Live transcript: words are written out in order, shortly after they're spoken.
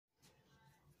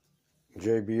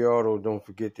JB Auto, don't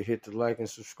forget to hit the like and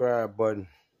subscribe button.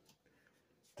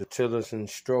 The tillison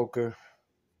stroker,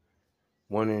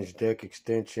 1-inch deck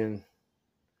extension,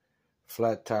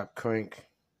 flat top crank.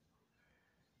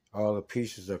 All the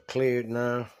pieces are cleared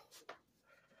now.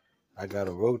 I got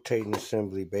a rotating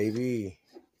assembly, baby.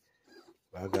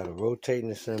 I got a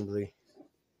rotating assembly.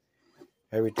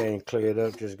 Everything cleared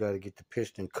up, just got to get the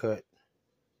piston cut.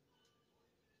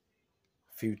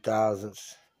 A few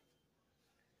thousandths.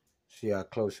 See how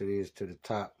close it is to the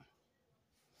top.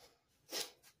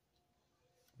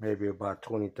 Maybe about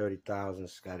 20, 30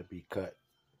 thousandths got to be cut.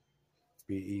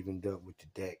 Be evened up with the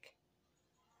deck.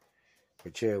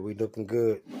 But yeah, we looking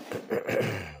good.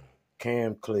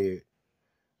 Cam cleared.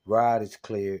 Rod is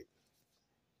cleared.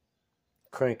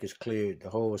 Crank is cleared. The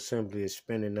whole assembly is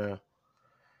spinning now.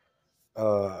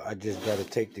 I just got to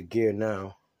take the gear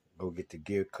now. Go get the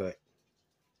gear cut.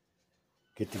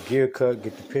 Get the gear cut,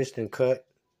 get the piston cut,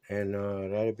 and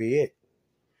that'll be it.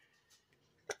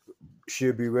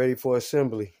 Should be ready for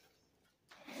assembly.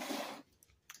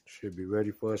 Should be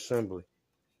ready for assembly.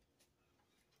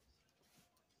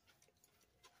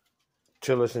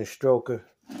 Tillison stroker.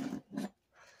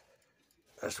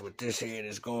 That's what this head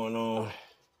is going on.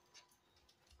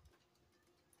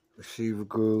 Receiver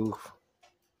groove.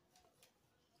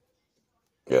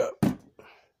 Yep.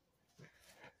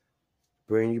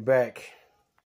 Bring you back.